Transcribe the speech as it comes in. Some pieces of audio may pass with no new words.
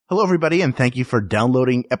Hello, everybody, and thank you for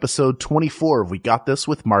downloading episode 24 of We Got This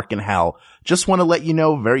with Mark and Hal. Just want to let you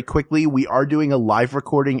know very quickly, we are doing a live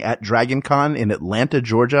recording at DragonCon in Atlanta,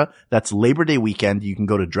 Georgia. That's Labor Day weekend. You can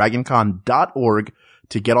go to dragoncon.org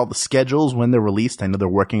to get all the schedules when they're released. I know they're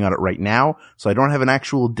working on it right now, so I don't have an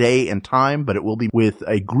actual day and time, but it will be with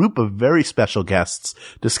a group of very special guests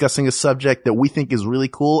discussing a subject that we think is really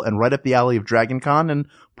cool and right up the alley of DragonCon, and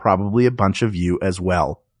probably a bunch of you as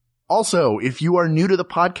well. Also, if you are new to the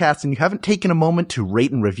podcast and you haven't taken a moment to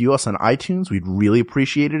rate and review us on iTunes, we'd really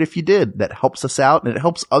appreciate it if you did. That helps us out, and it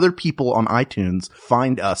helps other people on iTunes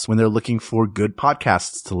find us when they're looking for good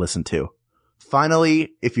podcasts to listen to.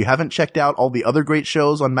 Finally, if you haven't checked out all the other great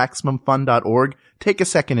shows on MaximumFun.org, take a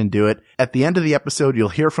second and do it. At the end of the episode, you'll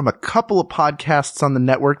hear from a couple of podcasts on the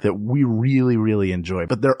network that we really, really enjoy.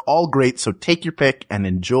 But they're all great, so take your pick and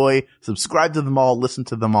enjoy. Subscribe to them all, listen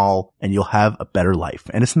to them all, and you'll have a better life.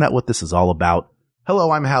 And isn't that what this is all about?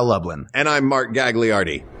 Hello, I'm Hal Lublin. And I'm Mark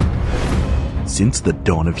Gagliardi. Since the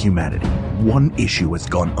dawn of humanity, one issue has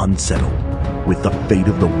gone unsettled. With the fate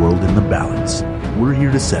of the world in the balance, we're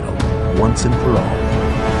here to settle once and for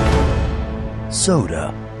all.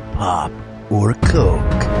 Soda, pop, or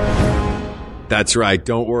Coke? That's right.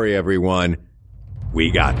 Don't worry, everyone.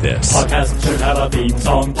 We got this. Podcasts should have a theme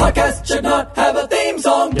song. Podcasts should not have a theme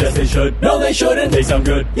song. Yes, they should. No, they shouldn't. They sound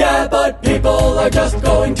good. Yeah, but people are just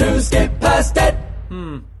going to skip past it.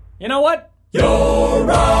 You know what? You're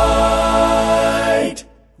right.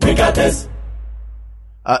 We got this.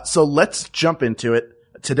 So let's jump into it.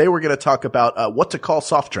 Today we're going to talk about what to call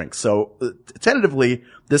soft drinks. So tentatively,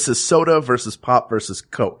 this is soda versus pop versus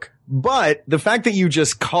Coke. But the fact that you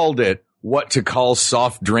just called it what to call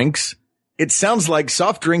soft drinks, it sounds like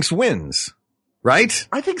soft drinks wins, right?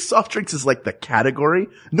 I think soft drinks is like the category.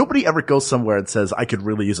 Nobody ever goes somewhere and says, I could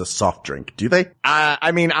really use a soft drink. Do they?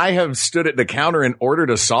 I mean, I have stood at the counter and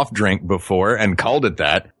ordered a soft drink before and called it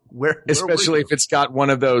that. Where Especially if it's got one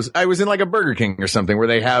of those. I was in like a Burger King or something where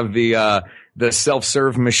they have the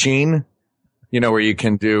self-serve machine, you know, where you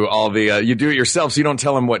can do all the, you do it yourself. So you don't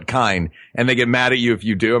tell them what kind, and they get mad at you if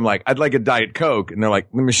you do. I'm like, I'd like a Diet Coke. And they're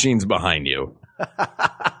like, the machine's behind you.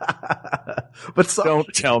 But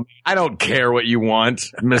don't tell me. I don't care what you want,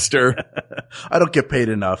 mister. I don't get paid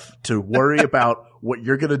enough to worry about what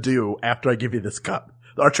you're going to do after I give you this cup.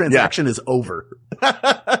 Our transaction is over.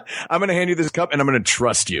 I'm going to hand you this cup and I'm going to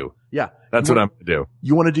trust you. Yeah. That's what I'm going to do.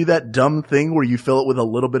 You want to do that dumb thing where you fill it with a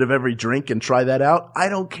little bit of every drink and try that out? I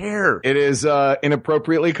don't care. It is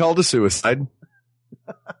inappropriately called a suicide,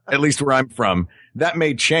 at least where I'm from. That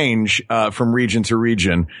may change from region to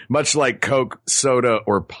region. Much like Coke, soda,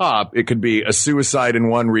 or pop, it could be a suicide in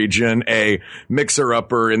one region, a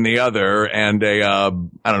mixer-upper in the other, and a,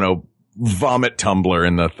 I don't know, vomit tumbler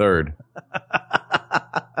in the third.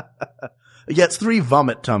 Yeah, it's 3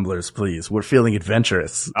 vomit tumblers, please. We're feeling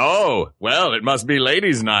adventurous. Oh, well, it must be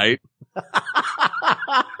ladies' night.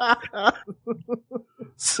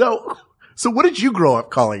 So what did you grow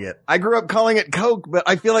up calling it? I grew up calling it Coke, but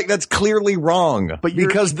I feel like that's clearly wrong. But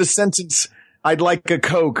because the sentence, I'd like a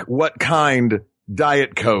Coke, what kind,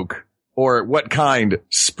 Diet Coke, or what kind,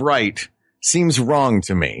 Sprite, seems wrong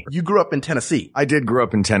to me. You grew up in Tennessee. I did grow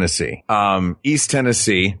up in Tennessee. East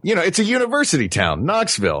Tennessee. You know, it's a university town,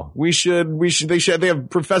 Knoxville. They have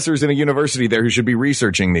professors in a university there who should be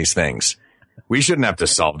researching these things. We shouldn't have to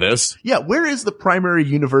solve this. Yeah, where is the primary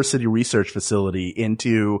university research facility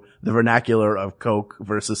into the vernacular of Coke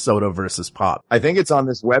versus soda versus pop? I think it's on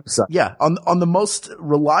this website. Yeah, on the most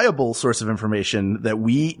reliable source of information that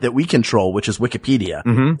we control, which is Wikipedia.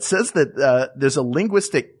 Mm-hmm. It says that there's a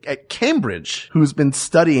linguist at Cambridge who's been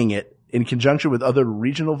studying it in conjunction with other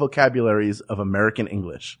regional vocabularies of American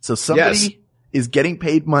English. So somebody is getting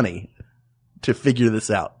paid money to figure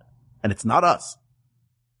this out, and it's not us.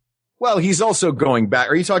 Well, he's also going back.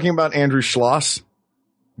 Are you talking about Andrew Schloss?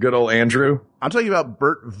 Good old Andrew? I'm talking about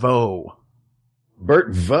Bert Vo.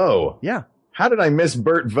 Bert Vo? Yeah. How did I miss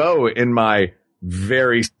Bert Vo in my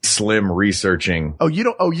very slim researching? Oh, you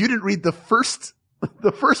didn't read the first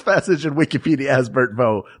passage in Wikipedia has Bert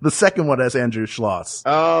Vo. The second one has Andrew Schloss.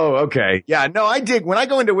 Oh, okay. Yeah, no, I dig. When I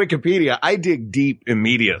go into Wikipedia, I dig deep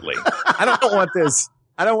immediately. I don't want this.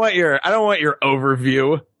 I don't want your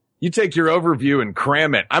overview. You take your overview and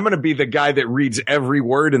cram it. I'm going to be the guy that reads every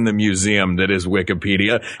word in the museum that is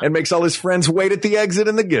Wikipedia and makes all his friends wait at the exit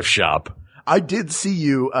in the gift shop. I did see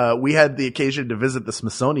you. We had the occasion to visit the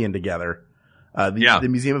Smithsonian together. The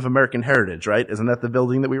Museum of American Heritage, right? Isn't that the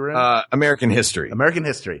building that we were in? American History. American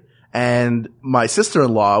History. And my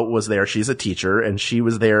sister-in-law was there. She's a teacher, and she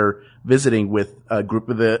was there visiting with a group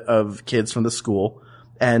of kids from the school.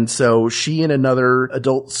 And so she and another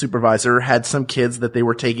adult supervisor had some kids that they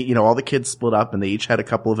were taking, all the kids split up and they each had a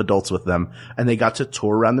couple of adults with them and they got to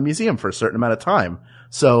tour around the museum for a certain amount of time.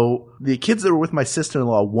 So the kids that were with my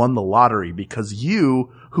sister-in-law won the lottery because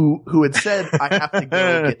you, who had said, I have to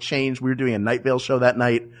go get changed. We were doing a Night Vale show that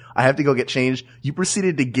night. I have to go get changed. You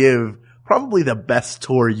proceeded to give probably the best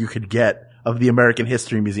tour you could get of the American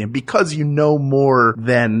History Museum because you know more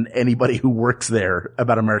than anybody who works there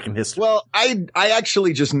about American history. Well, I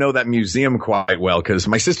actually just know that museum quite well because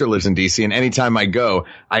my sister lives in DC, and anytime I go,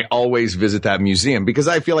 I always visit that museum because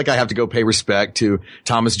I feel like I have to go pay respect to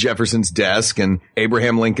Thomas Jefferson's desk and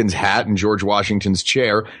Abraham Lincoln's hat and George Washington's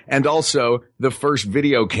chair, and also the first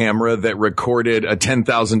video camera that recorded a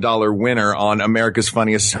 $10,000 winner on America's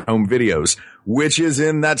Funniest Home Videos, which is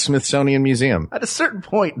in that Smithsonian Museum. At a certain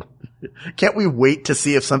point, can't we wait to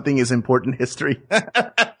see if something is important history?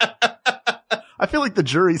 I feel like the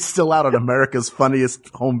jury's still out on America's Funniest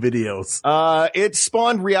Home Videos. It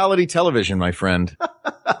spawned reality television, my friend.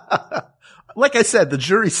 Like I said, the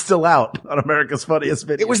jury's still out on America's Funniest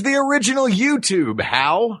Videos. It was the original YouTube.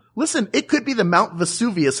 How? Listen, it could be the Mount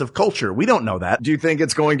Vesuvius of culture. We don't know that. Do you think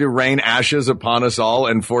it's going to rain ashes upon us all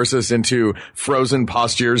and force us into frozen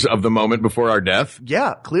postures of the moment before our death?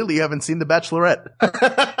 Yeah, clearly you haven't seen The Bachelorette.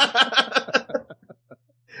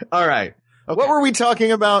 All right. Okay. What were we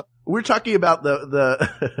talking about? We're talking about the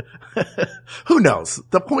who knows?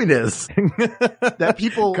 The point is that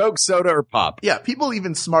people Coke, soda, or pop. Yeah, people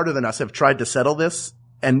even smarter than us have tried to settle this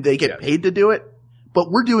and they get paid to do it,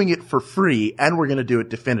 but we're doing it for free and we're going to do it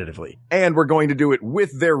definitively. And we're going to do it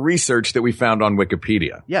with their research that we found on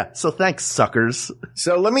Wikipedia. Yeah, so thanks, suckers.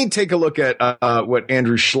 So let me take a look at what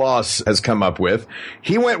Andrew Schloss has come up with.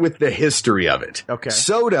 He went with the history of it. Okay.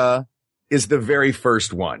 Soda is the very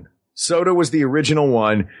first one. Soda was the original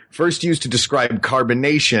one, first used to describe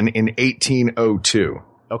carbonation in 1802.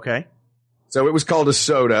 Okay. So it was called a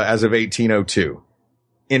soda as of 1802.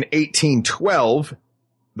 In 1812,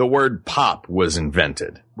 the word pop was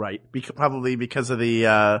invented. Right. Probably because of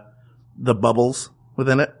the bubbles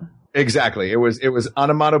within it. Exactly. It was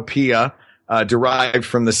Onomatopoeia, derived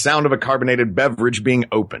from the sound of a carbonated beverage being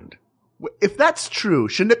opened. If that's true,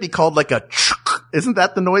 shouldn't it be called like a isn't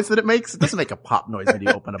that the noise that it makes? It doesn't make a pop noise when you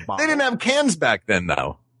open a bottle. They didn't have cans back then,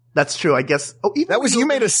 though. That's true, I guess. Oh, even that was, you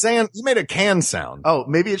made a can sound. Oh,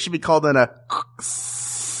 maybe it should be called a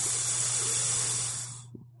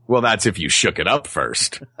Well, that's if you shook it up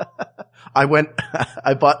first. I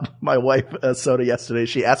bought my wife a soda yesterday.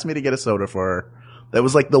 She asked me to get a soda for her. That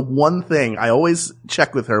was like the one thing I always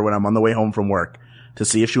check with her when I'm on the way home from work to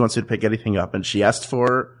see if she wants me to pick anything up. And she asked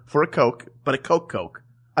for a Coke, but a Coke.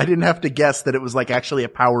 I didn't have to guess that it was like actually a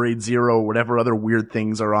Powerade Zero or whatever other weird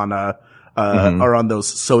things are on are on those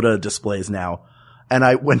soda displays now. And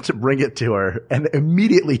I went to bring it to her and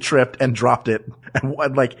immediately tripped and dropped it.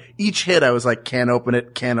 And like each hit, I was like, can't open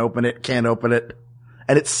it.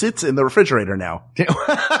 And it sits in the refrigerator now.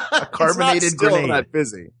 A carbonated it's not still grenade. That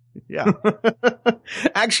busy. Yeah.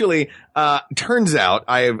 Actually, turns out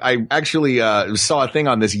I actually saw a thing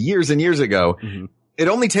on this years and years ago. Mm-hmm. It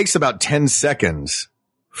only takes about 10 seconds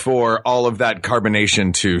for all of that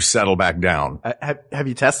carbonation to settle back down. Have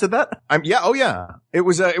you tested that? Yeah. Oh yeah. It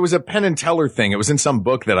was a Penn and Teller thing. It was in some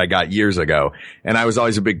book that I got years ago. And I was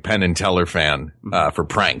always a big Penn and Teller fan, for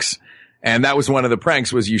pranks. And that was one of the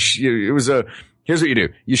pranks was here's what you do.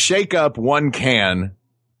 You shake up one can,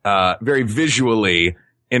 very visually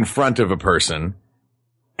in front of a person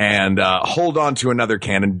and, hold on to another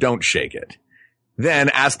can and don't shake it. Then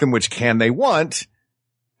ask them which can they want.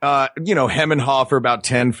 Hem and haw for about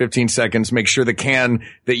 10, 15 seconds. Make sure the can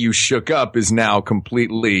that you shook up is now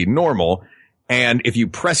completely normal. And if you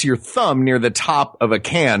press your thumb near the top of a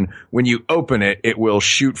can, when you open it, it will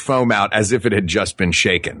shoot foam out as if it had just been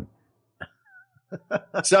shaken.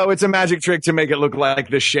 So it's a magic trick to make it look like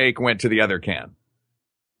the shake went to the other can.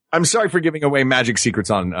 I'm sorry for giving away magic secrets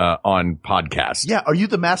on podcasts. Yeah. Are you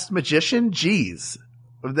the masked magician? Jeez.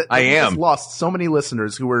 I am. Just lost so many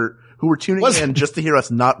listeners who were tuning in just to hear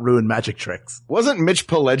us not ruin magic tricks. Wasn't Mitch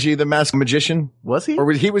Pileggi the masked magician? Was he?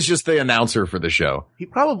 Or he was just the announcer for the show? He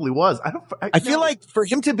probably was. I feel like for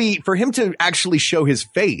him to actually show his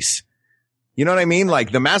face, you know what I mean?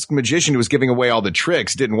 Like the masked magician who was giving away all the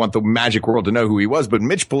tricks didn't want the magic world to know who he was, but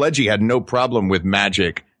Mitch Pileggi had no problem with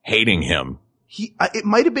magic hating him. It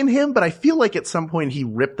might have been him, but I feel like at some point he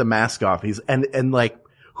ripped the mask off. And like,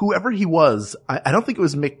 whoever he was, I don't think it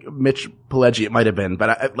was Mitch Pileggi. It might have been, but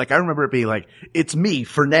I remember it being like, it's me,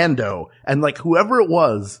 Fernando. And like, whoever it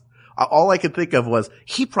was, all I could think of was,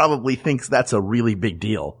 he probably thinks that's a really big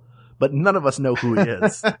deal, but none of us know who he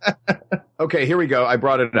is. Okay, here we go. I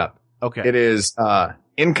brought it up. Okay. It is,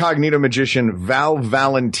 incognito magician Val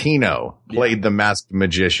Valentino played the masked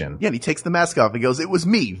magician. Yeah, and he takes the mask off and goes, "It was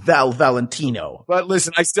me, Val Valentino." But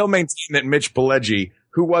listen, I still maintain that Mitch Pileggi,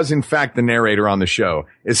 who was in fact the narrator on the show,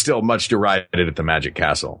 is still much derided at the Magic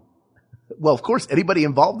Castle. Well, of course, anybody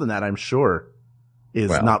involved in that, I'm sure, is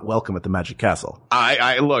not welcome at the Magic Castle.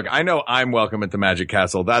 Look, I know I'm welcome at the Magic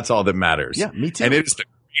Castle. That's all that matters. Yeah, me too. And it is the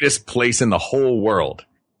greatest place in the whole world.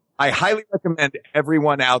 I highly recommend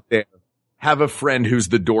everyone out there have a friend who's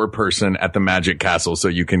the door person at the Magic Castle so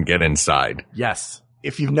you can get inside. Yes.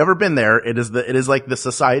 If you've never been there, it is like the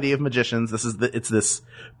Society of Magicians. It's this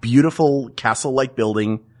beautiful castle-like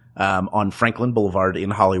building, on Franklin Boulevard in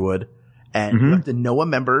Hollywood. And you have to know a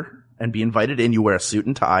member and be invited in. You wear a suit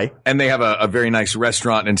and tie. And they have a very nice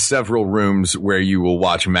restaurant and several rooms where you will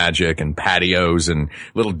watch magic, and patios and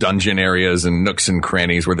little dungeon areas and nooks and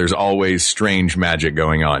crannies where there's always strange magic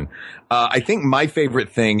going on. I think my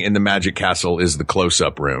favorite thing in the Magic Castle is the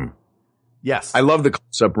close-up room. Yes. I love the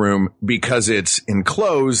close-up room because it's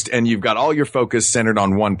enclosed and you've got all your focus centered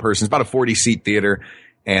on one person. It's about a 40-seat theater.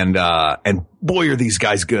 And boy, are these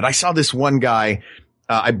guys good. I saw this one guy,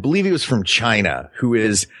 I believe he was from China, who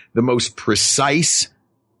is the most precise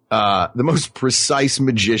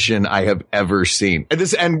magician I have ever seen.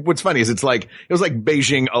 And what's funny is it was like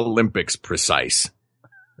Beijing Olympics precise.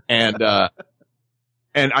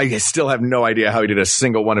 And I still have no idea how he did a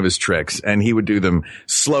single one of his tricks. And he would do them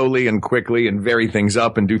slowly and quickly and vary things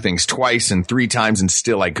up and do things twice and three times. And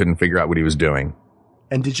still I couldn't figure out what he was doing.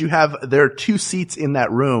 And there are 2 seats in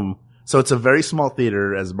that room. So it's a very small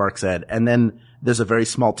theater, as Mark said. And then there's a very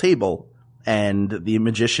small table, and the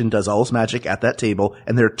magician does all his magic at that table.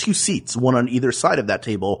 And there are 2 seats, one on either side of that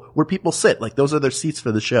table, where people sit. Like, those are their seats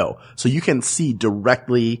for the show. So you can see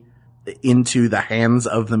directly into the hands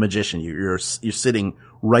of the magician. You're sitting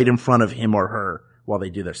right in front of him or her while they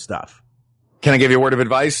do their stuff. Can I give you a word of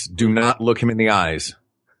advice? Do not look him in the eyes.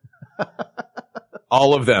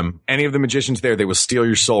 All of them. Any of the magicians there, they will steal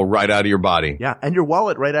your soul right out of your body. Yeah, and your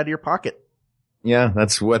wallet right out of your pocket. Yeah,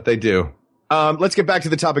 that's what they do. Let's get back to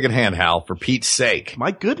the topic at hand, Hal, for Pete's sake.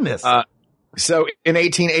 My goodness. So in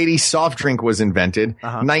 1880, soft drink was invented.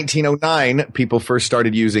 1909, people first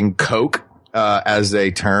started using Coke as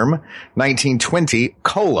a term. 1920,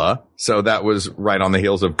 cola. So that was right on the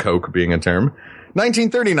heels of Coke being a term.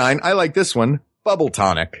 1939, I like this one, bubble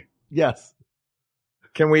tonic. Yes.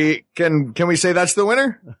 Can we say that's the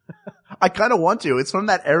winner? I kind of want to. It's from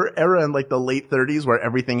that era in like the late 30s where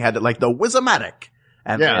everything had like the Wizomatic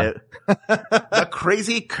and the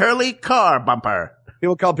crazy curly car bumper.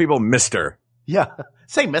 People call people Mister. Yeah.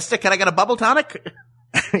 Say, Mister, can I get a bubble tonic?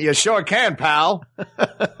 You sure can, pal.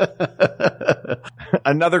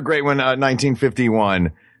 Another great one,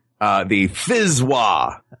 1951, the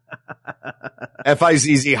Fizz-Wa.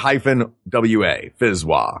 Fizz-WA,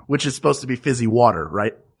 Fizz-Wa. Which is supposed to be fizzy water,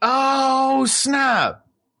 right? Oh, snap.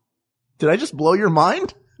 Did I just blow your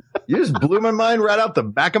mind? You just blew my mind right out the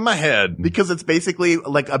back of my head. Because it's basically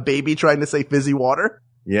like a baby trying to say fizzy water?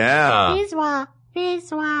 Yeah. Fizz-Wa,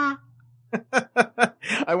 Fizz-Wa.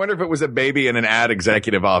 I wonder if it was a baby in an ad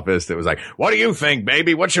executive office that was like, what do you think,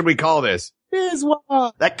 baby? What should we call this?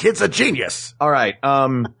 Fizz-Wa. That kid's a genius. All right.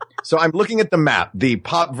 So I'm looking at the map, the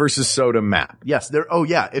pop versus soda map. Yes.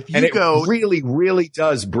 If you and go. It really, really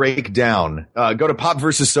does break down. Go to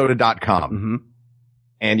popversussoda.com. Mm-hmm.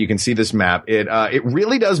 And you can see this map. It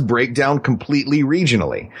really does break down completely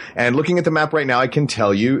regionally. And looking at the map right now, I can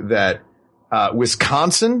tell you that,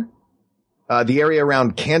 Wisconsin, the area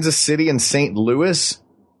around Kansas City and St. Louis,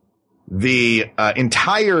 the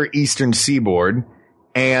entire eastern seaboard,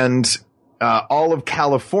 and all of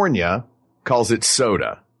California calls it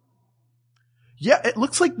soda. Yeah, it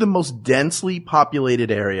looks like the most densely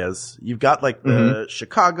populated areas. You've got like the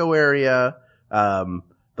Chicago area,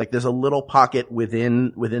 like there's a little pocket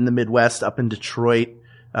within the Midwest up in Detroit,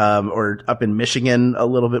 or up in Michigan a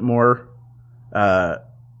little bit more.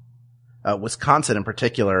 Wisconsin in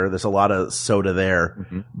particular, there's a lot of soda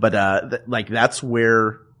there, but that's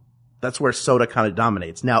where soda kind of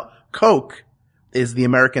dominates. Now, Coke is the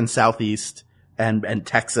American Southeast and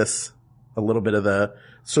Texas, a little bit of the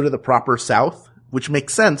sort of the proper South, which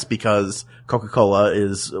makes sense because Coca-Cola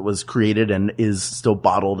was created and is still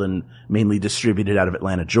bottled and mainly distributed out of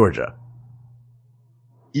Atlanta, Georgia.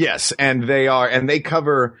 Yes, and they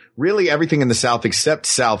cover really everything in the South except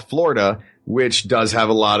South Florida, which does have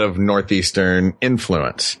a lot of Northeastern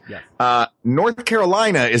influence. Yes. North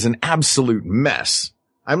Carolina is an absolute mess.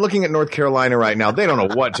 I'm looking at North Carolina right now. They don't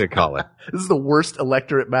know what to call it. This is the worst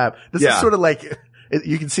electorate map. This is sort of like,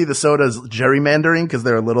 you can see the sodas gerrymandering because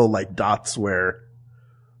there are little like dots where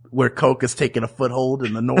Coke has taken a foothold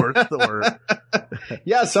in the north or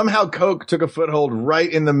Yeah, somehow Coke took a foothold right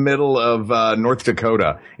in the middle of North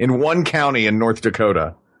Dakota, in one county in North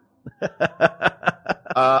Dakota.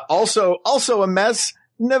 Also a mess,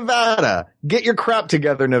 Nevada. Get your crap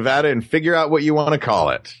together, Nevada, and figure out what you want to call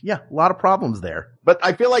it. Yeah, a lot of problems there. But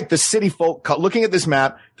I feel like the city folk, looking at this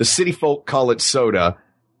map, the city folk call it soda,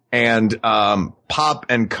 and pop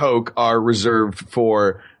and Coke are reserved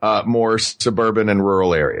for more suburban and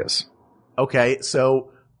rural areas. Okay,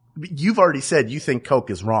 so you've already said you think Coke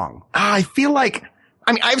is wrong. I feel like,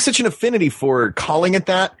 I have such an affinity for calling it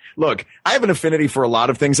that. Look, I have an affinity for a lot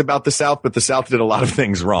of things about the South, but the South did a lot of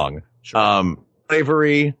things wrong. Sure.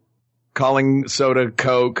 Slavery, calling soda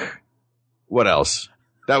Coke. What else?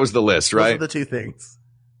 That was the list, right? Those are the two things.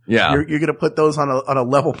 Yeah. You're going to put those on a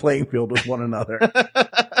level playing field with one another.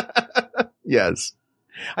 Yes.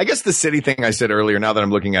 I guess the city thing I said earlier, now that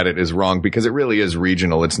I'm looking at it, is wrong because it really is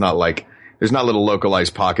regional. It's not like there's not little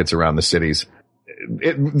localized pockets around the cities.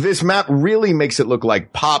 This map really makes it look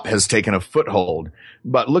like pop has taken a foothold,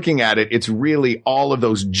 but looking at it, it's really all of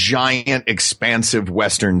those giant, expansive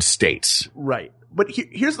Western states. Right. But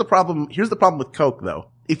here's the problem. Here's the problem with Coke, though.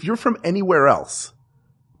 If you're from anywhere else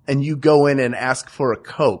and you go in and ask for a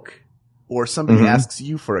Coke, or somebody asks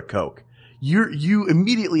you for a Coke, you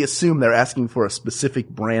immediately assume they're asking for a specific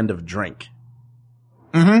brand of drink.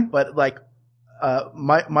 Mm-hmm. But like,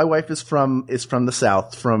 my wife is from the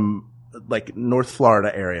South, from like North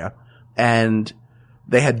Florida area, and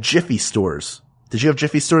they had Jiffy stores. Did you have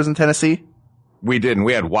Jiffy stores in Tennessee? We didn't.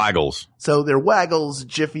 We had Waggles. So they're Waggles,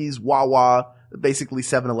 Jiffy's, Wawa, basically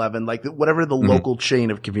 7-Eleven, like whatever the local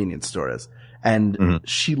chain of convenience store is. And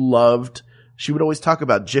she would always talk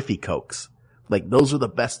about Jiffy Cokes. Like those are the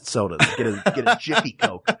best sodas. Get a Jiffy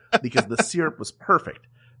Coke because the syrup was perfect.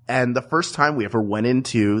 And the first time we ever went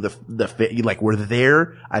into we're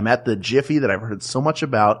there, I'm at the Jiffy that I've heard so much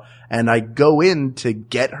about, and I go in to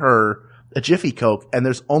get her a Jiffy Coke, and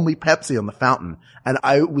there's only Pepsi on the fountain. And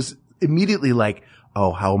I was immediately like,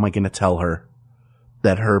 oh, how am I going to tell her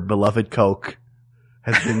that her beloved Coke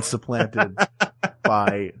has been supplanted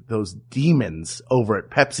by those demons over at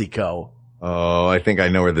PepsiCo? Oh, I think I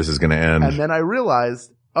know where this is going to end. And then I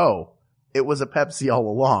realized, oh, it was a Pepsi all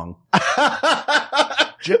along.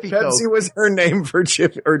 Jiffy Pepsi Coke was her name for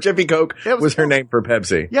Jiffy Coke was her name for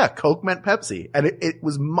Pepsi. Yeah, Coke meant Pepsi. And it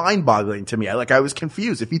was mind-boggling to me. I was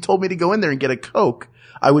confused. If you told me to go in there and get a Coke,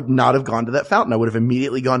 I would not have gone to that fountain. I would have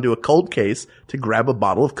immediately gone to a cold case to grab a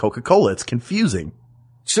bottle of Coca-Cola. It's confusing.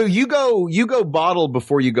 So you go bottle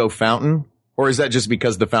before you go fountain? Or is that just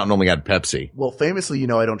because the fountain only had Pepsi? Well, famously,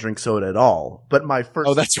 I don't drink soda at all. But my first...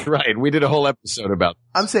 Oh, that's right. We did a whole episode about...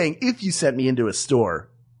 I'm saying if you sent me into a store...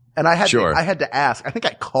 And I had to ask. I think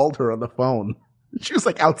I called her on the phone. She was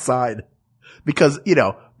like outside because,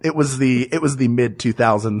 it was the mid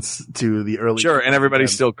 2000s to the early. Sure. And everybody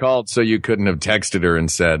still called. So you couldn't have texted her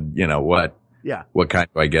and said, what? Yeah. What kind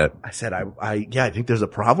do I get? I said, I think there's a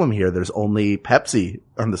problem here. There's only Pepsi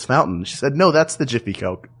on this fountain. She said, no, that's the Jiffy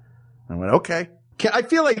Coke. I went, okay. I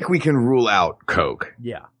feel like we can rule out Coke.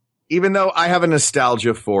 Yeah. Even though I have a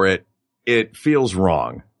nostalgia for it, it feels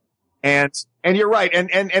wrong. And you're right. And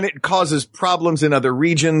it causes problems in other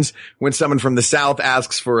regions when someone from the South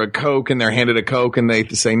asks for a Coke and they're handed a Coke and they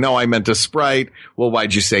say, no, I meant a Sprite. Well,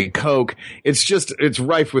 why'd you say Coke? It's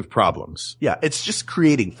rife with problems. Yeah. It's just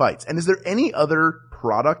creating fights. And is there any other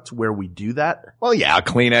product where we do that? Well, yeah.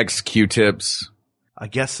 Kleenex, Q-tips. I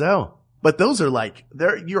guess so. But those are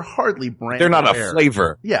you're hardly brand. They're not a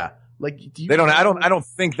flavor. Yeah. Like, I don't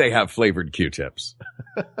think they have flavored Q-tips.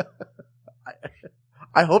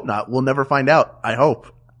 I hope not. We'll never find out. I hope.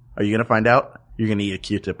 Are you going to find out? You're going to eat a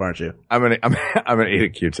Q-tip, aren't you? I'm going to eat a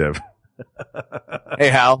Q-tip. Hey,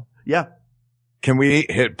 Hal. Yeah. Can we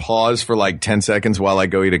hit pause for like 10 seconds while I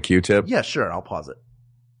go eat a Q-tip? Yeah, sure. I'll pause it.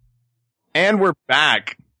 And we're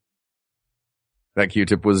back. That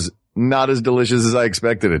Q-tip was not as delicious as I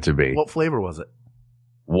expected it to be. What flavor was it?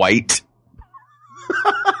 White.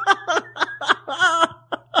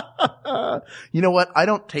 You know what? I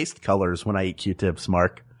don't taste colors when I eat Q-tips,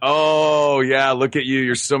 Mark. Oh, yeah. Look at you.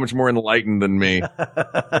 You're so much more enlightened than me. All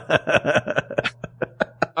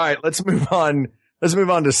right. Let's move on. Let's move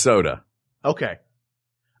on to soda. Okay.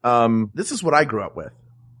 This is what I grew up with.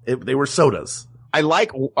 They were sodas. I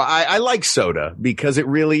like soda because it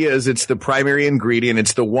really is. It's the primary ingredient.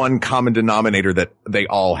 It's the one common denominator that they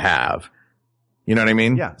all have. You know what I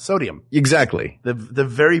mean? Yeah. Sodium. Exactly. The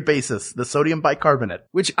very basis, the sodium bicarbonate.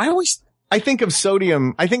 Which I think of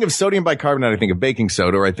sodium bicarbonate. I think of baking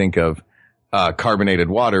soda, or I think of, carbonated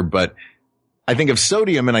water, but I think of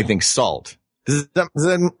sodium and I think salt. Does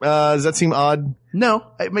that seem odd?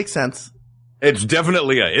 No, it makes sense. It is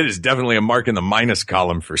definitely a mark in the minus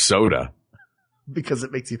column for soda. Because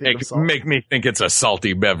it makes you think of salt. Make me think it's a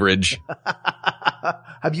salty beverage.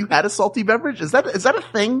 Have you had a salty beverage? Is that a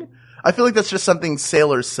thing? I feel like that's just something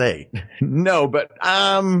sailors say. No, but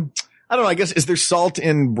I don't know. I guess, is there salt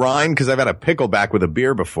in brine? Because I've had a pickleback with a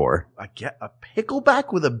beer before. I get a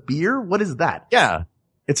pickleback with a beer? What is that? Yeah.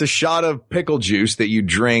 It's a shot of pickle juice that you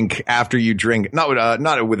drink after you drink, not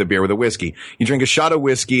with a beer, with a whiskey. You drink a shot of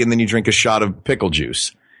whiskey and then you drink a shot of pickle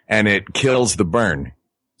juice and it kills the burn.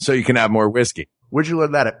 So you can have more whiskey. Where'd you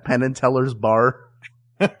learn that? At Penn and Teller's bar?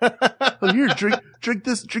 Oh, here, drink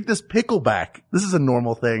this pickleback. This is a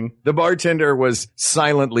normal thing. The bartender was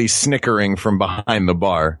silently snickering from behind the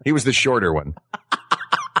bar. He was the shorter one.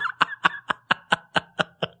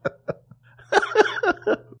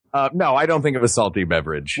 No, I don't think of a salty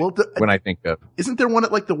beverage when I think of. Isn't there one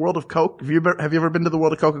at like the World of Coke? Have you ever been to the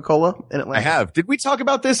World of Coca-Cola in Atlanta? I have. Did we talk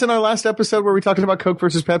about this in our last episode where we talked about Coke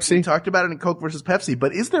versus Pepsi? We talked about it in Coke versus Pepsi,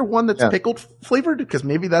 but is there one that's pickled flavored? Because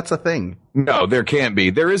maybe that's a thing. No, there can't be.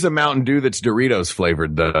 There is a Mountain Dew that's Doritos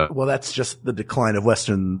flavored though. Well, that's just the decline of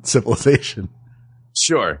Western civilization.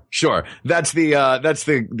 Sure. That's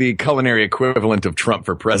the culinary equivalent of Trump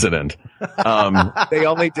for president. They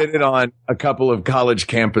only did it on a couple of college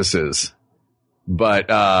campuses. But,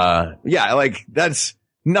 that's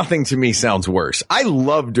nothing to me sounds worse. I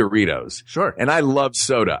love Doritos. Sure. And I love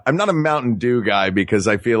soda. I'm not a Mountain Dew guy because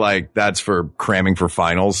I feel like that's for cramming for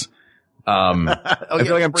finals. I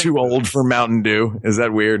feel like I'm too old for Mountain Dew. Is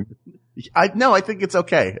that weird? No, I think it's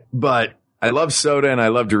okay. But I love soda and I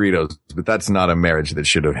love Doritos, but that's not a marriage that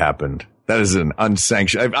should have happened. That is an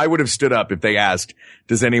unsanctioned. I would have stood up if they asked,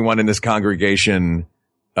 does anyone in this congregation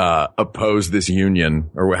oppose this union,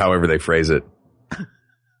 or however they phrase it?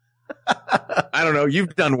 I don't know.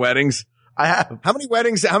 You've done weddings. I have. How many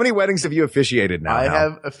weddings have you officiated now? I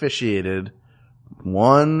have officiated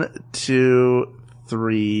 1, 2,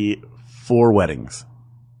 3, 4 weddings.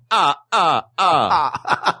 Oh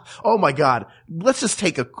my God. Let's just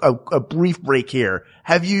take a brief break here.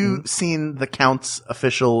 Have you seen the Count's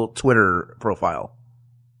official Twitter profile?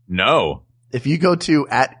 No. If you go to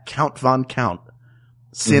 @CountVonCount,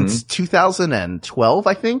 since 2012,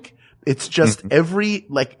 I think, it's just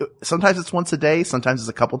sometimes it's once a day, sometimes it's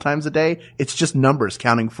a couple times a day. It's just numbers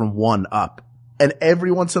counting from 1 up. And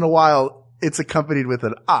every once in a while, it's accompanied with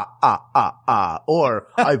an or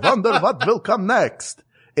I wonder what will come next.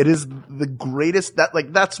 It is the greatest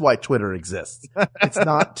that's why Twitter exists. It's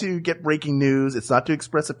not to get breaking news. It's not to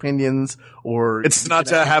express opinions or it's not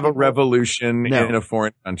to have a revolution in a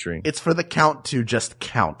foreign country. It's for the Count to just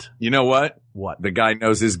count. You know what? What? The guy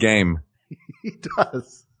knows his game. He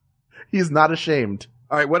does. He's not ashamed.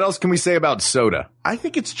 All right. What else can we say about soda? I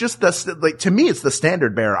think it's just to me, it's the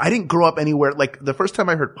standard bearer. I didn't grow up anywhere. The first time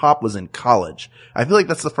I heard pop was in college. I feel like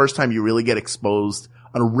that's the first time you really get exposed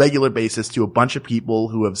on a regular basis to a bunch of people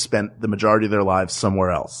who have spent the majority of their lives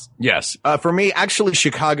somewhere else. Yes. For me, actually,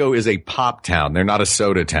 Chicago is a pop town. They're not a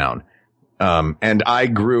soda town. And I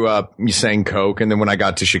grew up saying Coke. And then when I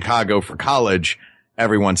got to Chicago for college,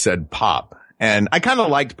 everyone said pop. And I kind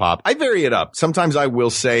of liked pop. I vary it up. Sometimes I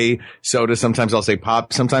will say soda. Sometimes I'll say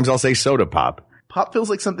pop. Sometimes I'll say soda pop. Pop feels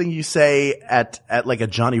like something you say at like a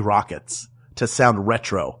Johnny Rockets to sound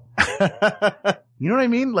retro. You know what I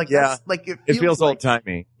mean? It feels old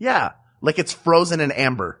timey. Yeah. Like it's frozen in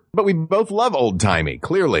amber. But we both love old timey,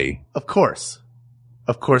 clearly. Of course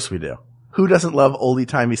we do. Who doesn't love oldie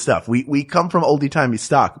timey stuff? We come from oldie timey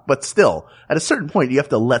stock, but still, at a certain point, you have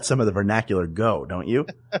to let some of the vernacular go, don't you?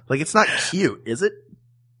 It's not cute, is it?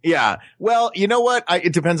 Yeah. Well, you know what?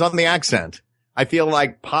 It depends on the accent. I feel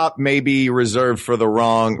like pop may be reserved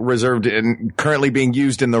and currently being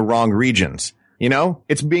used in the wrong regions. You know,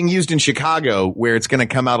 it's being used in Chicago where it's going to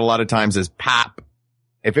come out a lot of times as pop.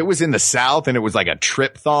 If it was in the South and it was like a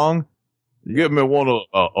trip thong, give me one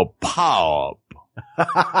a pop.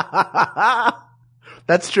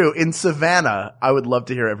 That's true. In Savannah, I would love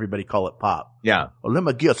to hear everybody call it pop. Yeah. Well, let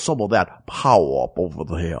me get some of that pop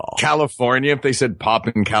over here. California, if they said pop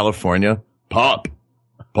in California, pop.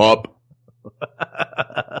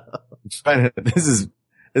 This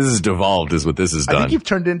is devolved is what this has done. I think you've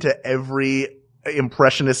turned into every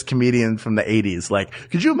impressionist comedian from the 80s.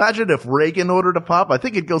 Could you imagine if Reagan ordered a pop? I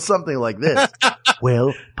think it'd go something like this.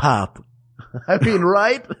 Well, pop. I mean,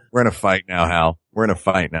 right? We're in a fight now, Hal. We're in a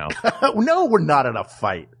fight now. No, we're not in a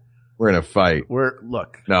fight. We're in a fight.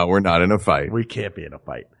 No, we're not in a fight. We can't be in a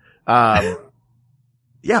fight.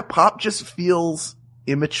 Yeah, pop just feels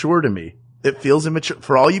immature to me. It feels immature.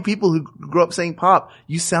 For all you people who grew up saying pop,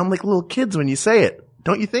 you sound like little kids when you say it.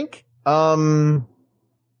 Don't you think?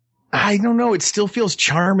 I don't know. It still feels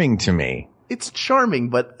charming to me. It's charming,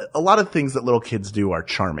 but a lot of things that little kids do are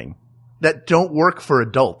charming that don't work for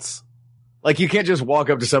adults. Like, you can't just walk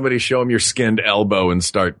up to somebody, show them your skinned elbow, and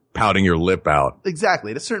start pouting your lip out.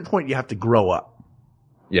 Exactly. At a certain point, you have to grow up.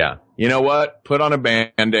 Yeah. You know what? Put on a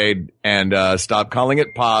Band-Aid and stop calling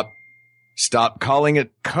it pop. Stop calling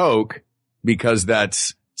it Coke, because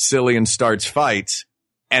that's silly and starts fights.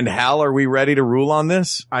 And Hal, are we ready to rule on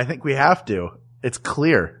this? I think we have to. It's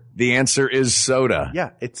clear. The answer is soda. Yeah,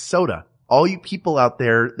 it's soda. All you people out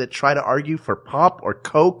there that try to argue for pop or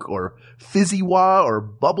Coke or fizzy-wah or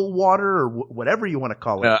bubble water or whatever you want to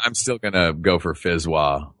call it. I'm still going to go for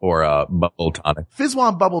fizz-wah or bubble tonic. Fizz-wah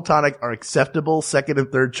and bubble tonic are acceptable second and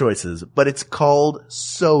third choices, but it's called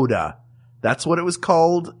soda. That's what it was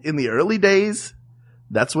called in the early days.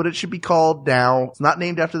 That's what it should be called now. It's not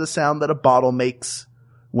named after the sound that a bottle makes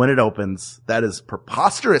when it opens. That is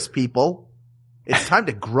preposterous, people. It's time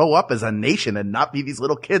to grow up as a nation and not be these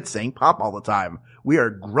little kids saying pop all the time. We are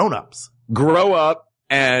grown-ups. Grow up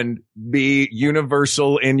and be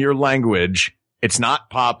universal in your language. It's not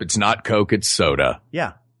pop, it's not Coke, it's soda.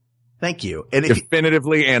 Yeah. Thank you. And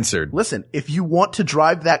definitively answered. Listen, if you want to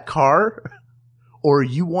drive that car or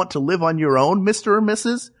you want to live on your own, Mr. or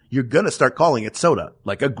Mrs., you're going to start calling it soda,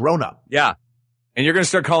 like a grown-up. Yeah. And you're going to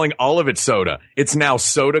start calling all of it soda. It's now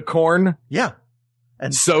soda corn. Yeah.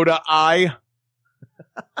 And soda eye.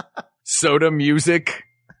 Soda music.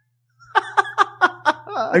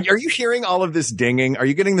 Are you hearing all of this dinging? Are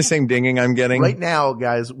you getting the same dinging I'm getting? Right now,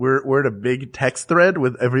 guys, we're at a big text thread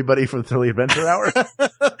with everybody from Thrilling Adventure Hour.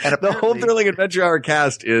 And the whole Thrilling Adventure Hour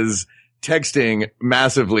cast is texting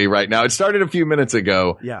massively right now. It started a few minutes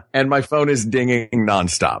ago. Yeah. And my phone is dinging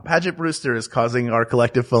nonstop. Paget Brewster is causing our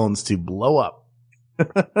collective phones to blow up.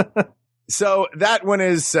 So that one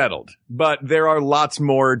is settled, but there are lots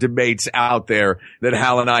more debates out there that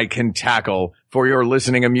Hal and I can tackle for your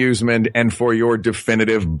listening amusement and for your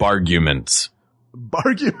definitive barguments.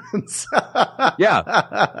 Barguments?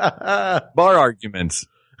 Yeah. Bar arguments.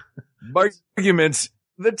 Barguments.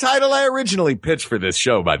 The title I originally pitched for this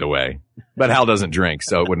show, by the way. But Hal doesn't drink,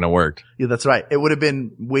 so it wouldn't have worked. Yeah, that's right. It would have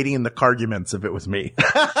been waiting in the carguments if it was me.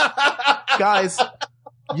 Guys,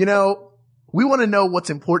 you know, we want to know what's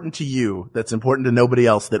important to you that's important to nobody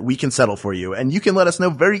else that we can settle for you. And you can let us know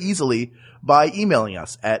very easily by emailing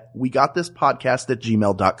us at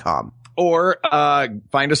wegotThisPodcast@gmail.com. Or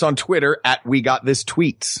find us on Twitter at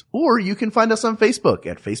WeGotThisTweets. Or you can find us on Facebook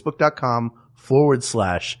at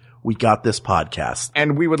facebook.com/WeGotThisPodcast.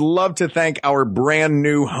 And we would love to thank our brand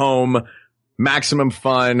new home, Maximum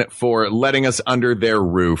Fun, for letting us under their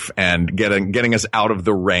roof and getting us out of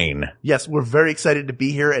the rain. Yes, we're very excited to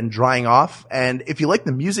be here and drying off. And if you like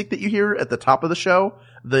the music that you hear at the top of the show,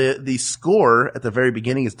 the score at the very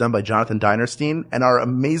beginning is done by Jonathan Dinerstein, and our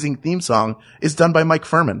amazing theme song is done by Mike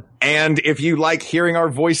Furman. And if you like hearing our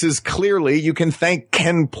voices clearly, you can thank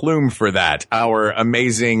Ken Plume for that, our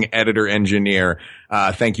amazing editor-engineer.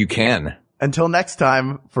 Thank you, Ken. Until next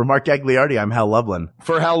time, for Mark Gagliardi, I'm Hal Lublin.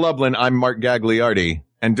 For Hal Lublin, I'm Mark Gagliardi.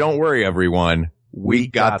 And don't worry, everyone. We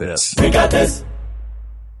got this. We got this.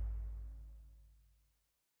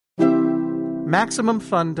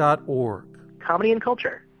 MaximumFun.org. Comedy and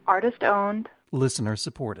culture. Artist owned. Listener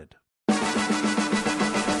supported.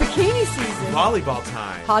 Bikini season. Volleyball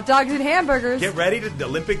time. Hot dogs and hamburgers. Get ready to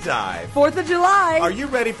Olympic dive. 4th of July. Are you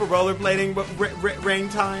ready for rollerblading rain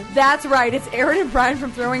time? That's right. It's Aaron and Brian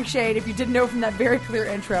from Throwing Shade, if you didn't know from that very clear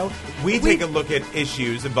intro. We take a look at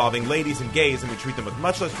issues involving ladies and gays, and we treat them with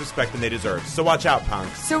much less respect than they deserve. So watch out,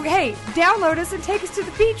 punks. So, hey, download us and take us to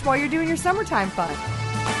the beach while you're doing your summertime fun.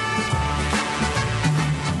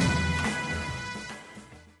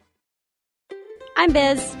 I'm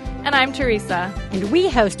Biz. And I'm Teresa. And we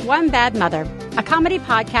host One Bad Mother, a comedy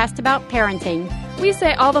podcast about parenting. We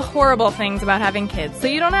say all the horrible things about having kids, so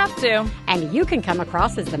you don't have to. And you can come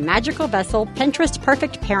across as the magical vessel, Pinterest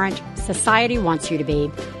perfect parent society wants you to be.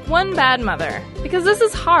 One Bad Mother. Because this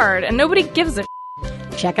is hard and nobody gives a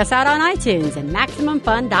Check us out on iTunes and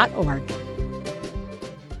MaximumFun.org.